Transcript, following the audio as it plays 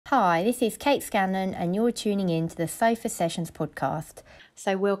Hi, this is Kate Scanlon and you're tuning in to the Sofa Sessions podcast.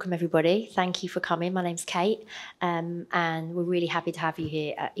 So welcome everybody. Thank you for coming. My name's Kate and we're really happy to have you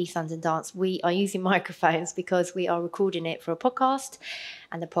here at East London Dance. We are using microphones because we are recording it for a podcast,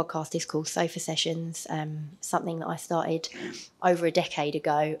 and the podcast is called Sofa Sessions, something that I started over a decade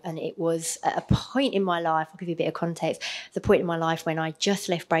ago, and it was at a point in my life, I'll give you a bit of context, the point in my life when I just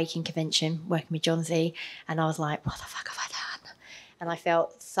left breaking convention working with John Z, and I was like, what the fuck have I done? And I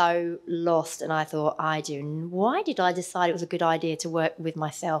felt so lost, and I thought, why did I decide it was a good idea to work with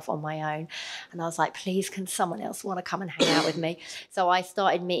myself on my own? And I was like, please, can someone else want to come and hang out with me? So I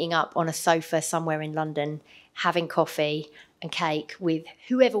started meeting up on a sofa somewhere in London, having coffee and cake with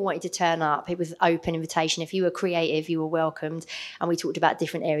whoever wanted to turn up. It was open invitation. If you were creative, you were welcomed. And we talked about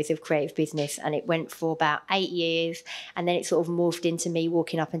different areas of creative business. And it went for about 8 years. And then it sort of morphed into me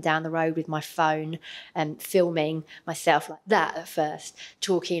walking up and down the road with my phone and filming myself like that at first,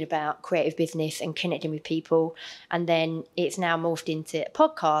 talking about creative business and connecting with people. And then it's now morphed into a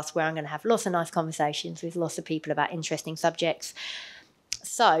podcast where I'm going to have lots of nice conversations with lots of people about interesting subjects.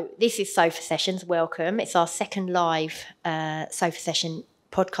 So this is Sofa Sessions. Welcome. It's our second live Sofa Session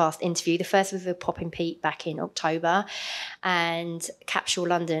podcast interview. The first was with Poppin' Pete back in October, and Capsule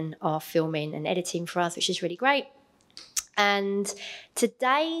Ldn are filming and editing for us, which is really great. And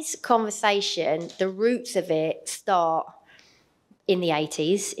today's conversation, the roots of it start in the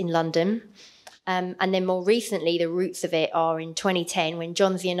 80s in London. And then more recently, the roots of it are in 2010 when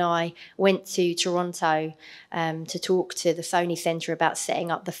John Z and I went to Toronto to talk to the Sony Centre about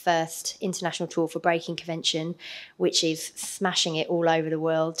setting up the first international tour for breaking convention, which is smashing it all over the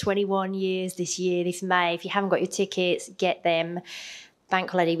world. 21 years this year, this May. If you haven't got your tickets, get them. Bank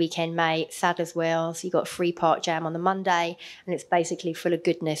holiday weekend, May, Sadler's Wells. You got a free park jam on the Monday, and it's basically full of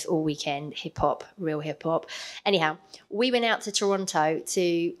goodness all weekend. Hip hop, real hip hop. Anyhow, we went out to Toronto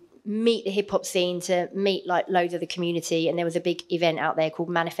to meet the hip hop scene, to meet like loads of the community, and there was a big event out there called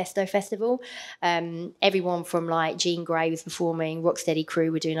Manifesto Festival. Everyone from like Jean Grey was performing, Rocksteady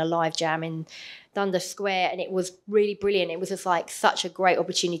Crew were doing a live jam in Dundas Square, and it was really brilliant. It was just like such a great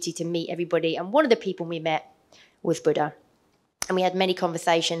opportunity to meet everybody, and one of the people we met was Buddha, and we had many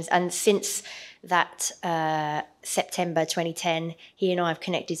conversations. And since that September 2010, he and I have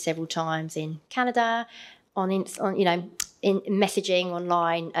connected several times in Canada, in messaging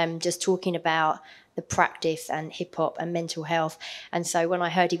online, just talking about the practice and hip hop and mental health. And so when I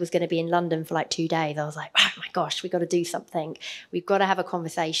heard he was going to be in London for like 2 days, I was like, oh my gosh, we've got to do something. We've got to have a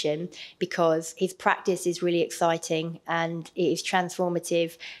conversation, because his practice is really exciting and it is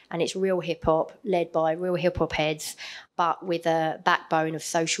transformative, and it's real hip hop led by real hip hop heads, but with a backbone of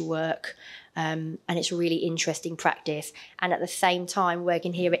social work. And it's a really interesting practice. And at the same time,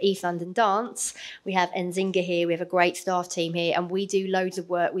 working here at East London Dance, we have Nzinga here. We have a great staff team here, and we do loads of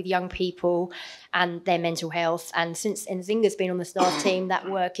work with young people and their mental health. And since Nzinga's been on the staff team, that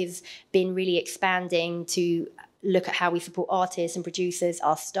work has been really expanding to look at how we support artists and producers,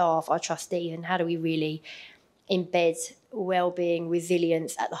 our staff, our trustees, and how do we really embed well-being,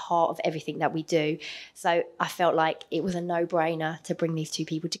 resilience at the heart of everything that we do. So I felt like it was a no-brainer to bring these two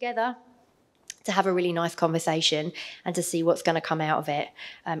people together, to have a really nice conversation and to see what's going to come out of it.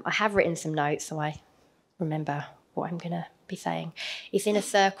 I have written some notes so I remember what I'm going to be saying. It's in a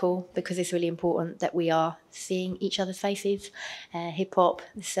circle because it's really important that we are seeing each other's faces. Hip-hop,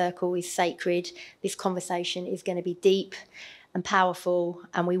 the circle is sacred. This conversation is going to be deep and powerful,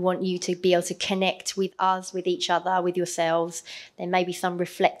 and we want you to be able to connect with us, with each other, with yourselves. There may be some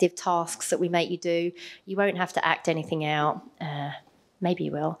reflective tasks that we make you do. You won't have to act anything out. Maybe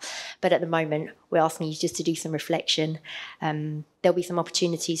you will. But at the moment, we're asking you just to do some reflection. There'll be some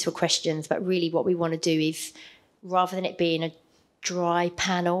opportunities for questions, but really what we want to do is, rather than it being a dry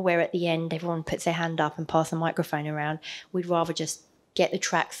panel where at the end everyone puts their hand up and pass the microphone around, we'd rather just get the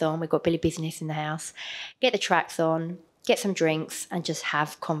tracks on. We've got Billy Business in the house. Get the tracks on, get some drinks, and just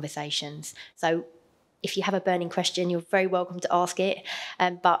have conversations. So if you have a burning question, you're very welcome to ask it.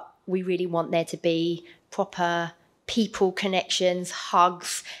 But we really want there to be proper people connections,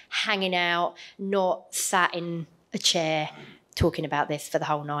 hugs, hanging out, not sat in a chair talking about this for the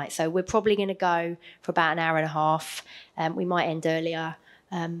whole night. So we're probably going to go for about an hour and a half. We might end earlier.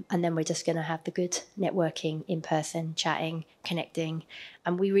 And then we're just going to have the good networking in person, chatting, connecting.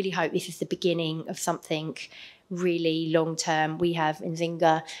 And we really hope this is the beginning of something really long term. We have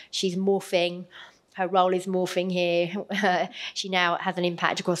Nzinga, she's morphing. Her role is morphing here. She now has an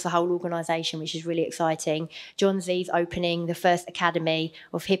impact across the whole organisation, which is really exciting. John Z's opening the first academy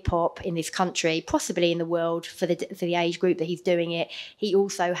of hip hop in this country, possibly in the world, for the age group that he's doing it. He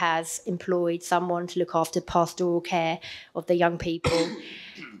also has employed someone to look after pastoral care of the young people.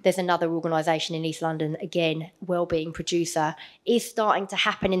 there's another organisation in East London, again, wellbeing producer, is starting to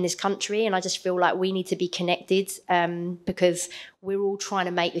happen in this country. And I just feel like we need to be connected because we're all trying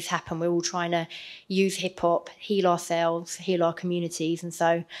to make this happen. We're all trying to use hip hop, heal ourselves, heal our communities. And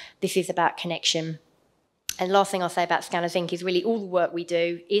so this is about connection. And last thing I'll say about Scanners Inc. is really all the work we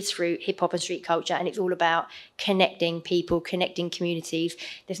do is through hip-hop and street culture, and it's all about connecting people, connecting communities.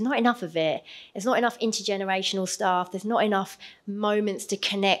 There's not enough of it. There's not enough intergenerational stuff. There's not enough moments to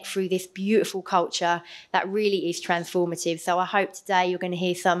connect through this beautiful culture that really is transformative. So I hope today you're going to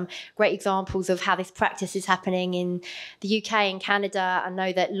hear some great examples of how this practice is happening in the UK and Canada. I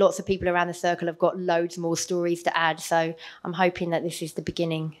know that lots of people around the circle have got loads more stories to add, so I'm hoping that this is the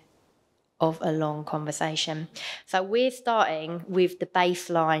beginning of a long conversation. So we're starting with the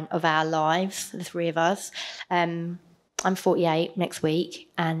baseline of our lives, the three of us. I'm 48 next week,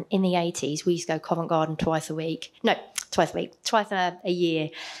 and in the 80s, we used to go Covent Garden twice a year.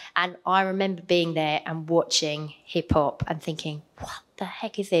 And I remember being there and watching hip hop and thinking, what the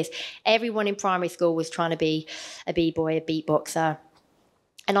heck is this? Everyone in primary school was trying to be a b-boy, a beatboxer.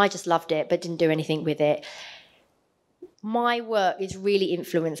 And I just loved it, but didn't do anything with it. My work is really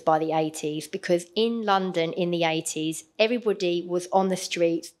influenced by the 80s because in London in the 80s, everybody was on the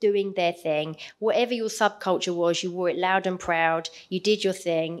streets doing their thing. Whatever your subculture was, you wore it loud and proud. You did your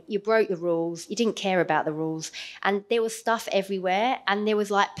thing. You broke the rules. You didn't care about the rules. And there was stuff everywhere. And there was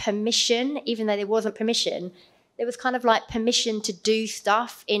like permission, even though there wasn't permission. There was kind of like permission to do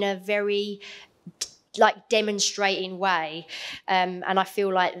stuff in a very like demonstrating way, and I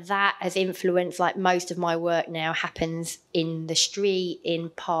feel like that has influenced like most of my work now happens in the street, in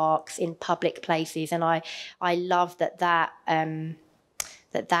parks, in public places, and I love that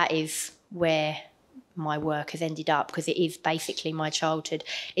is where my work has ended up, because it is basically my childhood.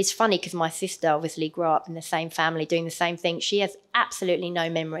 It's funny because my sister obviously grew up in the same family doing the same thing. She has absolutely no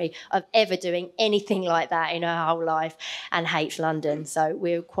memory of ever doing anything like that in her whole life and hates London, so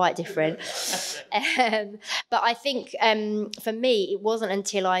we're quite different. But I think for me it wasn't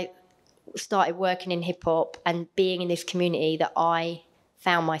until I started working in hip hop and being in this community that I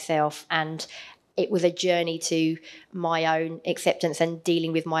found myself, and it was a journey to my own acceptance and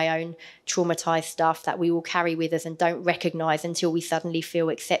dealing with my own traumatized stuff that we all carry with us and don't recognize until we suddenly feel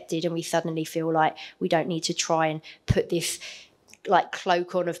accepted and we suddenly feel like we don't need to try and put this like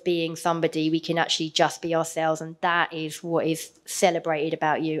cloak on of being somebody. We can actually just be ourselves, and that is what is celebrated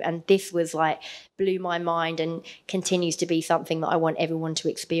about you. And this was like blew my mind and continues to be something that I want everyone to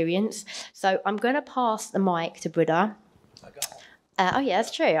experience. So I'm going to pass the mic to Buddha. Oh, yeah, that's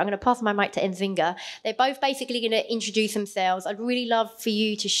true. I'm going to pass my mic to Nzinga. They're both basically going to introduce themselves. I'd really love for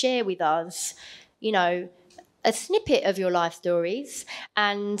you to share with us, you know, a snippet of your life stories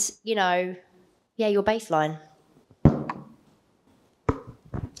and, you know, yeah, your baseline.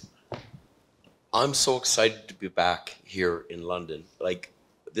 I'm so excited to be back here in London. Like,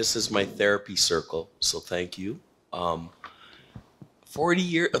 this is my therapy circle, so thank you.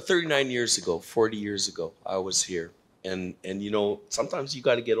 39 years ago, 40 years ago, I was here. And you know, sometimes you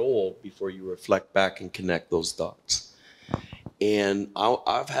got to get old before you reflect back and connect those dots. And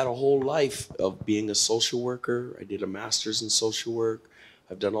I've had a whole life of being a social worker. I did a master's in social work.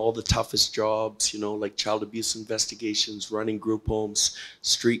 I've done all the toughest jobs, you know, like child abuse investigations, running group homes,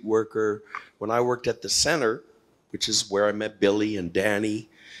 street worker. When I worked at the center, which is where I met Billy and Danny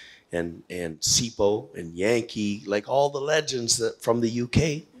and Sipo and Yankee, like all the legends that from the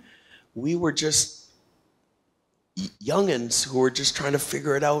UK, we were just youngins who were just trying to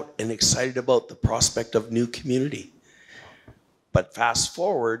figure it out and excited about the prospect of new community. But fast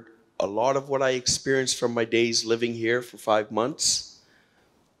forward, a lot of what I experienced from my days living here for 5 months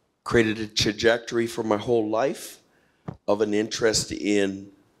created a trajectory for my whole life of an interest in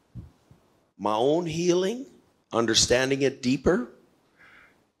my own healing, understanding it deeper.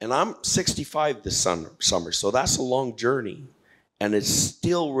 And I'm 65 this summer, so that's a long journey. And it's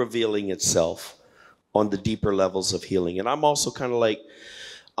still revealing itself on the deeper levels of healing. And I'm also kind of like,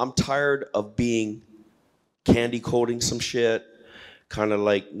 I'm tired of being candy coating some shit, kind of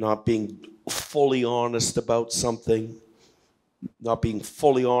like not being fully honest about something, not being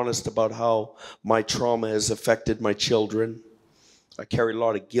fully honest about how my trauma has affected my children. I carry a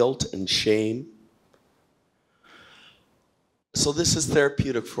lot of guilt and shame. So this is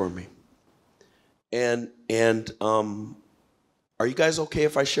therapeutic for me. And are you guys okay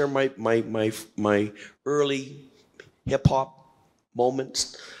if I share my early hip hop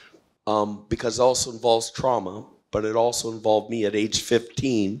moments? Because it also involves trauma, but it also involved me at age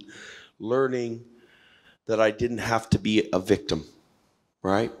 15 learning that I didn't have to be a victim,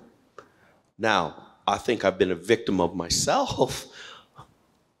 right? Now, I think I've been a victim of myself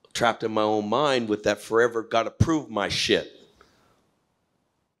trapped in my own mind with that forever got to prove my shit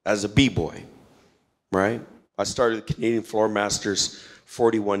as a b-boy, right? I started the Canadian Floor Masters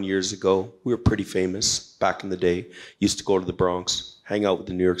 41 years ago. We were pretty famous back in the day. Used to go to the Bronx, hang out with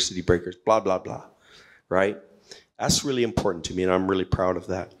the New York City Breakers, blah, blah, blah, right? That's really important to me, and I'm really proud of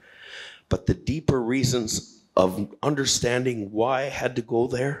that. But the deeper reasons of understanding why I had to go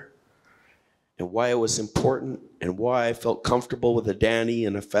there and why it was important and why I felt comfortable with a Danny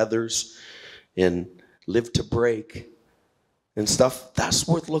and a Feathers and Live to Break and stuff, that's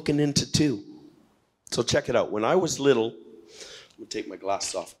worth looking into too. So check it out. When I was little, let me take my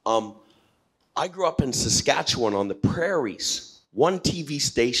glasses off. I grew up in Saskatchewan on the prairies. One TV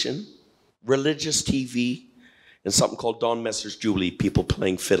station, religious TV, and something called Don Messer's Jubilee, people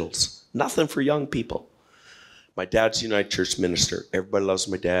playing fiddles. Nothing for young people. My dad's United Church minister. Everybody loves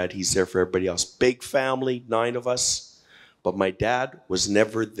my dad. He's there for everybody else. Big family, 9 of us. But my dad was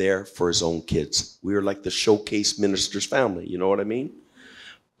never there for his own kids. We were like the showcase minister's family, you know what I mean?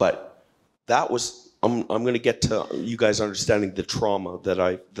 But that was, I'm going to get to you guys understanding the trauma that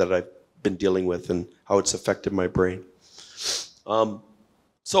I've been dealing with and how it's affected my brain.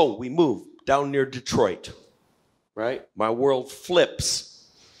 So we moved down near Detroit, right? My world flips.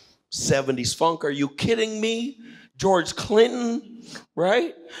 70s funk, are you kidding me? George Clinton,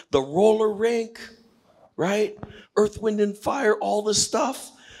 right? The roller rink, right? Earth, Wind, and Fire, all this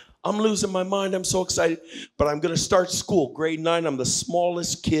stuff. I'm losing my mind. I'm so excited. But I'm going to start school, grade 9. I'm the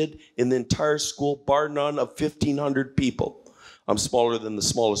smallest kid in the entire school, bar none, of 1,500 people. I'm smaller than the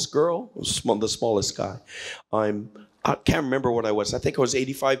smallest girl, the smallest guy. I can't remember what I was. I think I was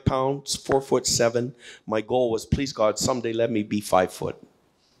 85 pounds, 4'7". My goal was, please God, someday let me be 5 foot.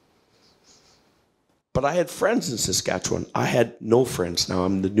 But I had friends in Saskatchewan. I had no friends. Now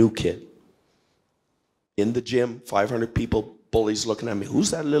I'm the new kid. In the gym, 500 people, bullies looking at me.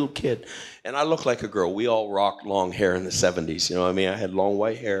 Who's that little kid? And I look like a girl. We all rocked long hair in the 70s. You know what I mean? I had long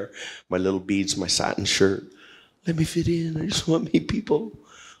white hair, my little beads, my satin shirt. Let me fit in. I just want to meet people.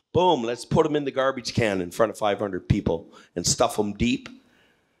 Boom, let's put him in the garbage can in front of 500 people and stuff him deep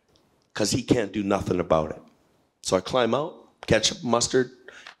because he can't do nothing about it. So I climb out, ketchup, mustard,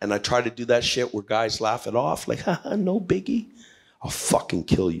 and I try to do that shit where guys laugh it off, like, haha, no biggie. I'll fucking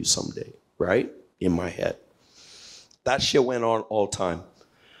kill you someday, right? In my head. That shit went on all the time.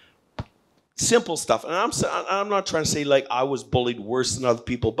 Simple stuff. And I'm not trying to say like I was bullied worse than other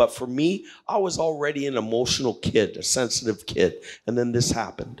people, but for me, I was already an emotional kid, a sensitive kid. And then this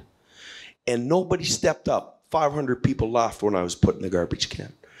happened. And nobody stepped up. 500 people laughed when I was put in the garbage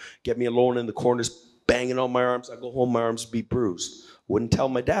can. Get me alone in the corners, banging on my arms. I go home, my arms would be bruised. Wouldn't tell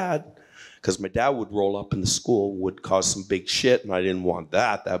my dad, because my dad would roll up in the school, would cause some big shit, and I didn't want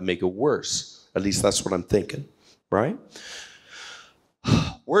that. That would make it worse. At least that's what I'm thinking, right?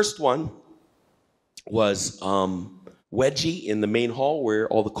 Worst one was wedgie in the main hall where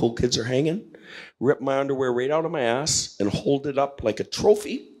all the cool kids are hanging. Rip my underwear right out of my ass and hold it up like a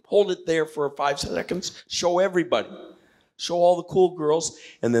trophy. Hold it there for 5 seconds. Show everybody. Show all the cool girls,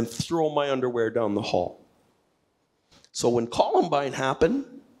 and then throw my underwear down the hall. So when Columbine happened,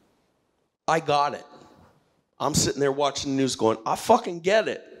 I got it. I'm sitting there watching the news going, I fucking get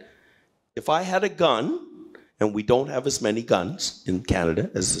it. If I had a gun, and we don't have as many guns in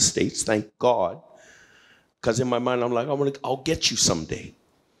Canada as the States, thank God, because in my mind I'm like, I'll get you someday.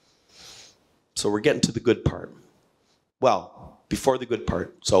 So we're getting to the good part. Well, before the good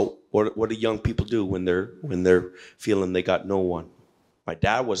part, so what do young people do when they're feeling they got no one? My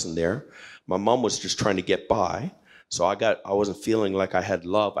dad wasn't there. My mom was just trying to get by. So I wasn't feeling like I had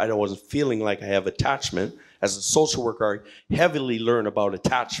love. I wasn't feeling like I have attachment. As a social worker, I heavily learn about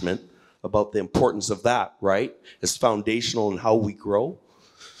attachment, about the importance of that, right? It's foundational in how we grow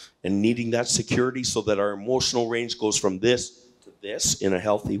and needing that security so that our emotional range goes from this to this in a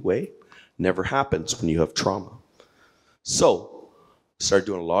healthy way. Never happens when you have trauma. So I started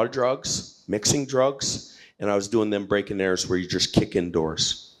doing a lot of drugs, mixing drugs, and I was doing them break and enters where you just kick in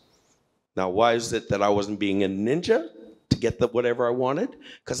doors. Now, why is it that I wasn't being a ninja to get whatever I wanted?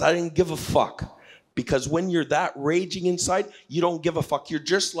 Because I didn't give a fuck. Because when you're that raging inside, you don't give a fuck. You're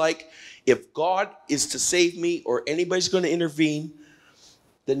just like, if God is to save me or anybody's going to intervene,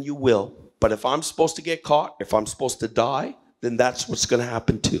 then you will. But if I'm supposed to get caught, if I'm supposed to die, then that's what's going to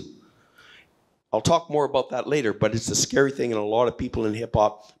happen too. I'll talk more about that later, but it's a scary thing, and a lot of people in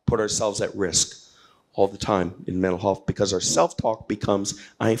hip-hop put ourselves at risk all the time in mental health because our self-talk becomes,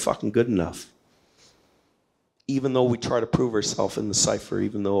 I ain't fucking good enough. Even though we try to prove ourselves in the cipher,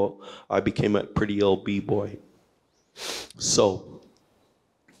 even though I became a pretty ill b-boy. So,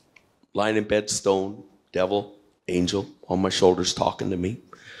 lying in bed, stone, devil, angel on my shoulders talking to me.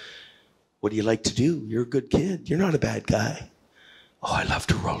 What do you like to do? You're a good kid. You're not a bad guy. Oh, I love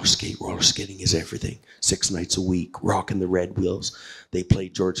to roller skate. Roller skating is everything. 6 nights a week, rocking the Red Wheels. They play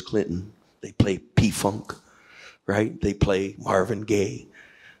George Clinton. They play P-Funk, right? They play Marvin Gaye.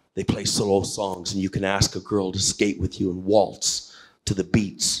 They play slow songs, and you can ask a girl to skate with you and waltz to the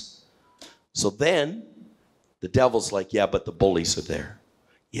beats. So then the devil's like, yeah, but the bullies are there.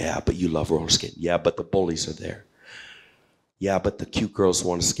 Yeah, but you love roller skating. Yeah, but the bullies are there. Yeah, but the cute girls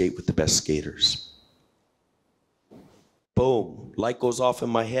want to skate with the best skaters. Boom, light goes off in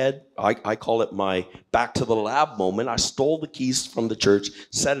my head. I call it my back to the lab moment. I stole the keys from the church,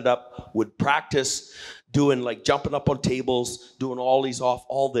 set it up, would practice doing like jumping up on tables, doing ollies off,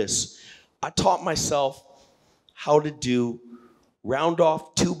 all this. I taught myself how to do round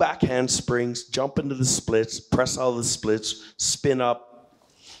off 2 back handsprings, jump into the splits, press out of the splits, spin up,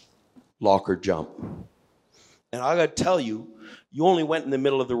 locker jump. And I gotta tell you, you only went in the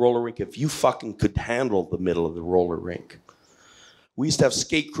middle of the roller rink if you fucking could handle the middle of the roller rink. We used to have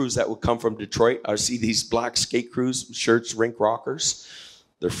skate crews that would come from Detroit. I see these black skate crews, shirts, rink rockers.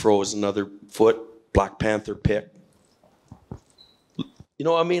 Their fro is another foot, Black Panther pick. You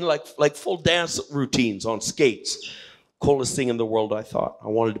know what I mean? Like full dance routines on skates. Coolest thing in the world, I thought. I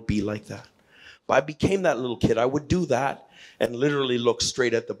wanted to be like that. But I became that little kid. I would do that and literally look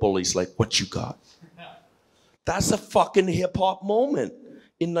straight at the bullies like, what you got? That's a fucking hip-hop moment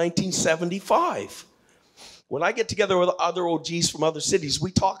in 1975. When I get together with other OGs from other cities,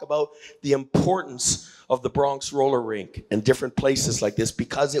 we talk about the importance of the Bronx roller rink and different places like this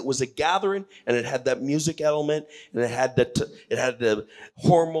because it was a gathering and it had that music element and it had the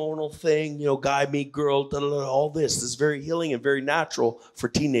hormonal thing, you know, guy, me, girl, all this. This is very healing and very natural for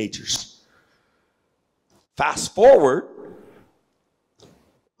teenagers. Fast forward,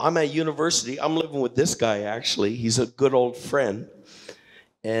 I'm at university. I'm living with this guy, actually. He's a good old friend.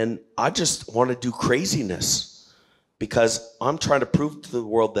 And I just want to do craziness because I'm trying to prove to the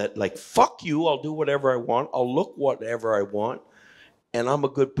world that, like, fuck you, I'll do whatever I want. I'll look whatever I want. And I'm a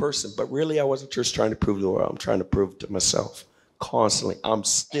good person. But really, I wasn't just trying to prove to the world. I'm trying to prove to myself constantly. I'm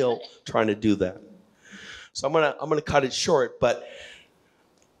still trying to do that. So I'm gonna cut it short. But,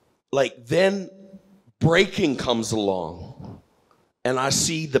 like, then breaking comes along. And I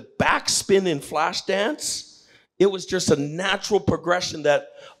see the backspin in Flashdance. It was just a natural progression that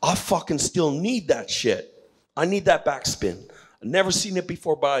I fucking still need that shit. I need that backspin. I've never seen it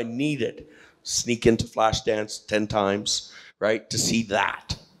before, but I need it. Sneak into Flashdance 10 times, right, to see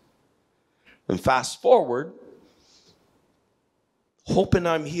that. And fast forward, hoping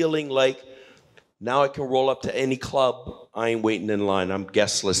I'm healing, like, now I can roll up to any club. I ain't waiting in line. I'm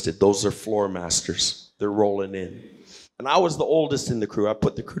guest listed. Those are floor masters. They're rolling in. And I was the oldest in the crew. I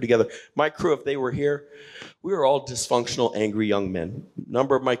put the crew together. My crew, if they were here, we were all dysfunctional, angry young men. A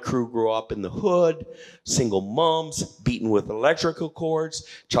number of my crew grew up in the hood, single moms, beaten with electrical cords,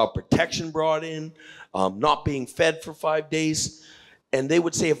 child protection brought in, not being fed for 5 days. And they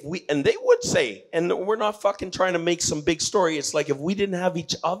would say, and we're not fucking trying to make some big story. It's like if we didn't have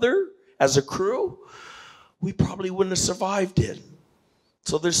each other as a crew, we probably wouldn't have survived it.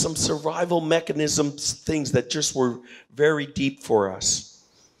 So there's some survival mechanisms, things that just were very deep for us.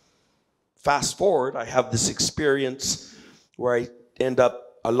 Fast forward, I have this experience where I end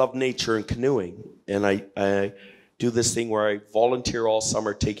up, I love nature and canoeing. And I do this thing where I volunteer all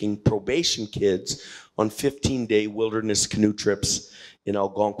summer taking probation kids on 15-day wilderness canoe trips in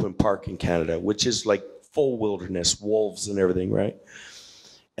Algonquin Park in Canada, which is like full wilderness, wolves and everything, right?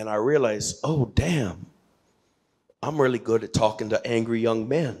 And I realized, oh, damn. I'm really good at talking to angry young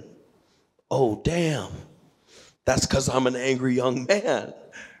men. Oh, damn. That's because I'm an angry young man,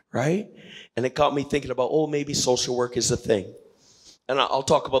 right? And it got me thinking about, oh, maybe social work is a thing. And I'll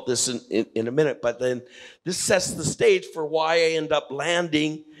talk about this in a minute, but then this sets the stage for why I end up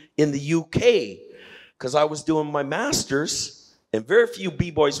landing in the UK. Because I was doing my master's, and very few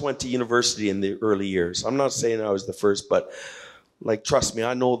B-boys went to university in the early years. I'm not saying I was the first, but like, trust me,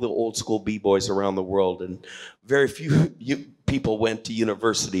 I know the old school B-boys around the world, and very few people went to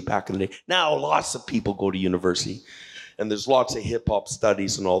university back in the day. Now, lots of people go to university, and there's lots of hip-hop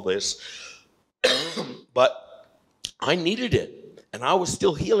studies and all this. But I needed it, and I was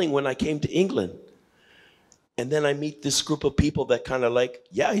still healing when I came to England. And then I meet this group of people that kind of like,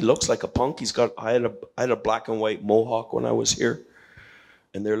 yeah, he looks like a punk. I had a black and white mohawk when I was here.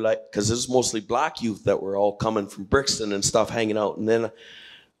 And they're like, because it was mostly black youth that were all coming from Brixton and stuff, hanging out. And then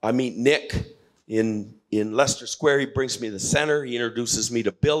I meet Nick in Leicester Square. He brings me to the center. He introduces me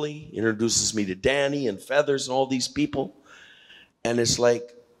to Billy, introduces me to Danny and Feathers and all these people. And it's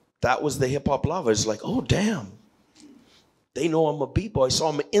like, that was the hip hop love. It's like, oh, damn. They know I'm a b-boy, so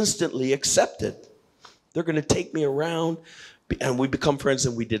I'm instantly accepted. They're going to take me around, and we become friends,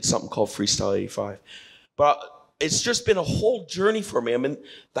 and we did something called Freestyle 85. But it's just been a whole journey for me. I mean,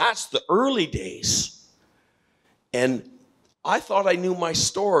 that's the early days. And I thought I knew my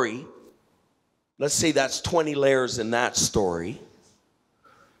story. Let's say that's 20 layers in that story.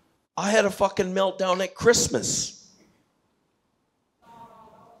 I had a fucking meltdown at Christmas.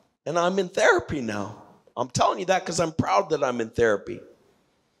 And I'm in therapy now. I'm telling you that because I'm proud that I'm in therapy.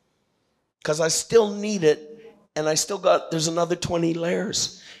 Because I still need it, and there's another 20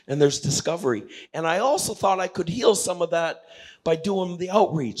 layers, and there's discovery. And I also thought I could heal some of that by doing the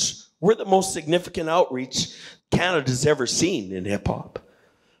outreach. We're the most significant outreach Canada's ever seen in hip-hop.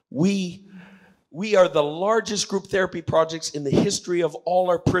 We are the largest group therapy projects in the history of all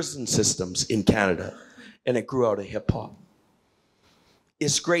our prison systems in Canada, and it grew out of hip-hop.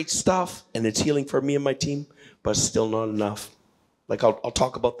 It's great stuff, and it's healing for me and my team, but it's still not enough. Like, I'll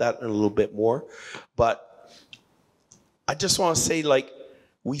talk about that in a little bit more. But I just want to say, like,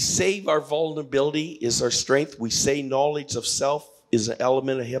 we say our vulnerability is our strength. We say knowledge of self is an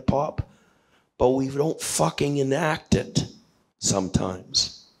element of hip-hop, but we don't fucking enact it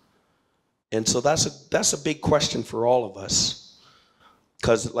sometimes. And so that's a big question for all of us.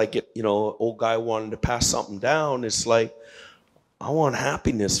 Because, like, old guy wanted to pass something down. It's like, I want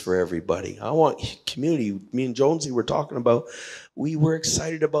happiness for everybody. I want community. Me and Jonesy were talking about, we were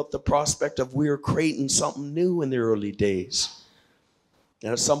excited about the prospect of we were creating something new in the early days.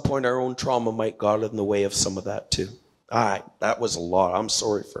 And at some point, our own trauma might got in the way of some of that too. All right, that was a lot. I'm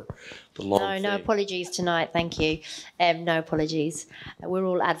sorry for the long thing. No apologies tonight. Thank you. No apologies. We're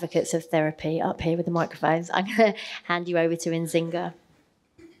all advocates of therapy up here with the microphones. I'm going to hand you over to Nzinga.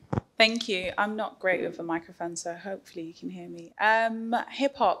 Thank you. I'm not great with a microphone, so hopefully you can hear me.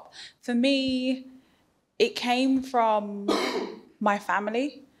 Hip hop, for me, it came from my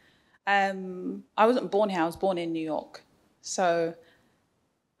family. I wasn't born here, I was born in New York. So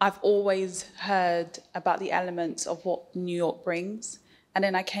I've always heard about the elements of what New York brings. And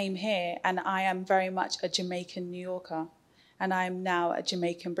then I came here, and I am very much a Jamaican New Yorker. And I'm now a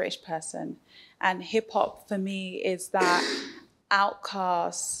Jamaican British person. And hip hop for me is that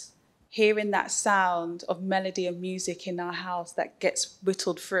outcast, hearing that sound of melody and music in our house that gets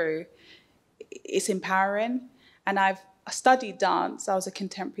whittled through, it's empowering. And I've studied dance. I was a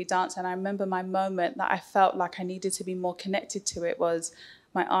contemporary dancer, and I remember my moment that I felt like I needed to be more connected to it was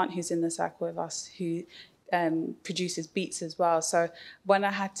my aunt, who's in the circle with us, who produces beats as well. So when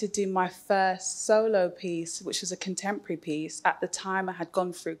I had to do my first solo piece, which was a contemporary piece, at the time I had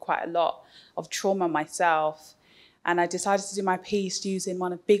gone through quite a lot of trauma myself. And I decided to do my piece using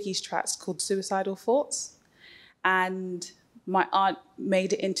one of Biggie's tracks called Suicidal Thoughts. And my aunt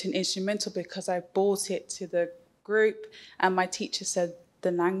made it into an instrumental because I brought it to the group, and my teacher said,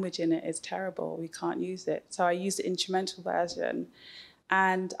 the language in it is terrible, we can't use it. So I used the instrumental version.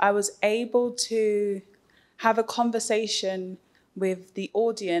 And I was able to have a conversation with the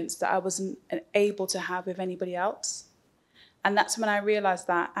audience that I wasn't able to have with anybody else. And that's when I realized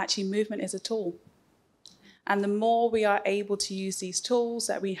that actually movement is a tool. And the more we are able to use these tools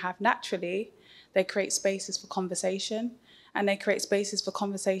that we have naturally, they create spaces for conversation, and they create spaces for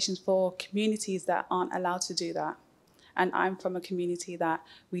conversations for communities that aren't allowed to do that. And I'm from a community that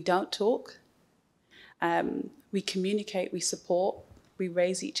we don't talk, we communicate, we support, we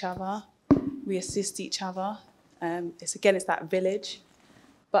raise each other, we assist each other. It's that village.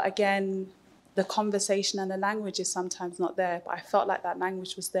 But again, the conversation and the language is sometimes not there, but I felt like that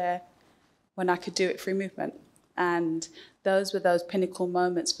language was there when I could do it through movement. And those were those pinnacle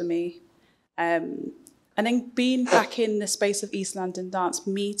moments for me. And then being back in the space of East London dance,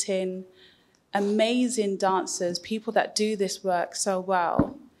 meeting amazing dancers, people that do this work so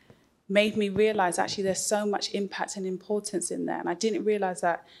well, made me realize actually there's so much impact and importance in there. And I didn't realize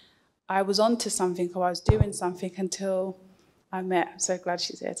that I was onto something or I was doing something until I met, I'm so glad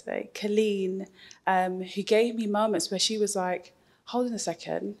she's here today, Colleen, who gave me moments where she was like, hold on a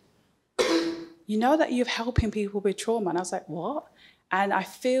second, you know that you're helping people with trauma? And I was like, what? And I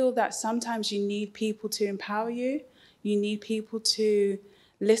feel that sometimes you need people to empower you. You need people to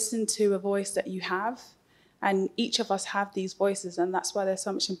listen to a voice that you have. And each of us have these voices. And that's why there's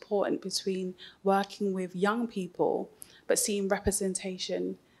so much important between working with young people, but seeing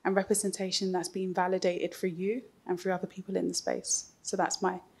representation, and representation that's being validated for you and for other people in the space. So that's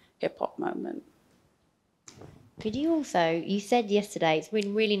my hip hop moment. Could you also, you said yesterday, it's been a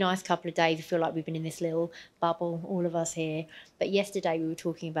really nice couple of days. I feel like we've been in this little bubble, all of us here. But yesterday we were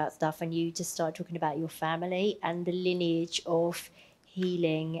talking about stuff, and you just started talking about your family and the lineage of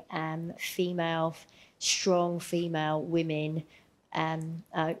healing female strong female women.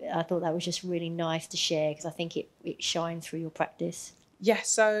 I thought that was just really nice to share because I think it shines through your practice. Yes,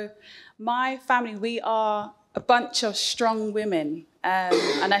 so my family, we are a bunch of strong women.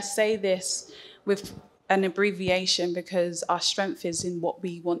 And I say this with an abbreviation because our strength is in what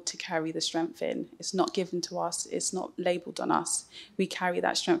we want to carry the strength in. It's not given to us. It's not labelled on us. We carry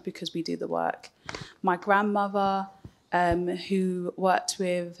that strength because we do the work. My grandmother, who worked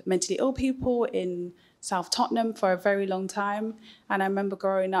with mentally ill people in South Tottenham for a very long time. And I remember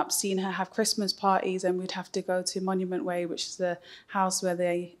growing up seeing her have Christmas parties, and we'd have to go to Monument Way, which is the house where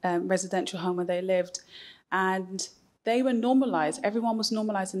they, residential home where they lived. And they were normalised. Everyone was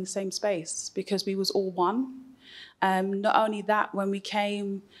normalised in the same space because we was all one. Not only that, when we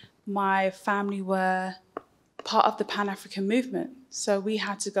came, my family were part of the Pan-African movement. So we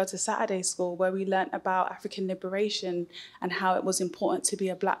had to go to Saturday school where we learnt about African liberation and how it was important to be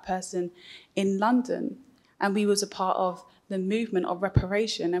a black person in London. And we was a part of the movement of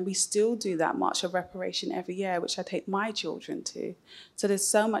reparation, and we still do that march of reparation every year, which I take my children to. So there's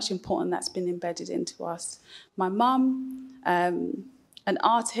so much important that's been embedded into us. My mum, an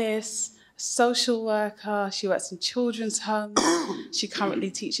artist, social worker, she works in children's homes, she currently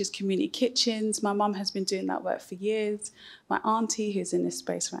teaches community kitchens. My mum has been doing that work for years. My auntie, who's in this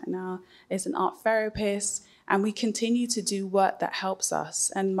space right now, is an art therapist, and we continue to do work that helps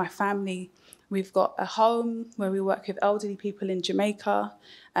us. And my family, we've got a home where we work with elderly people in Jamaica.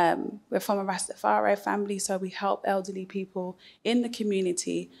 We're from a Rastafari family, so we help elderly people in the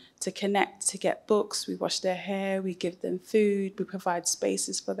community to connect, to get books. We wash their hair, we give them food, we provide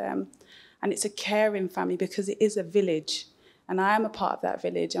spaces for them. And it's a caring family because it is a village. And I am a part of that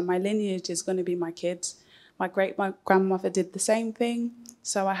village, and my lineage is going to be my kids. My grandmother did the same thing,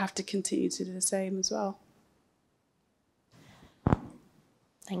 so I have to continue to do the same as well.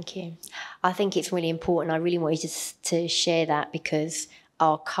 Thank you. I think it's really important. I really wanted to share that because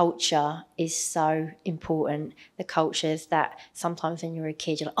our culture is so important. The cultures that sometimes when you're a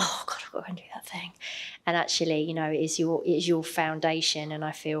kid, you're like, oh God, I've got to go and do that thing. And actually, you know, it is your foundation. And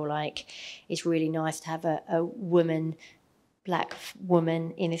I feel like it's really nice to have a woman, black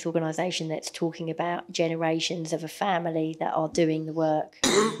woman in this organisation that's talking about generations of a family that are doing the work.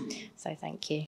 So thank you.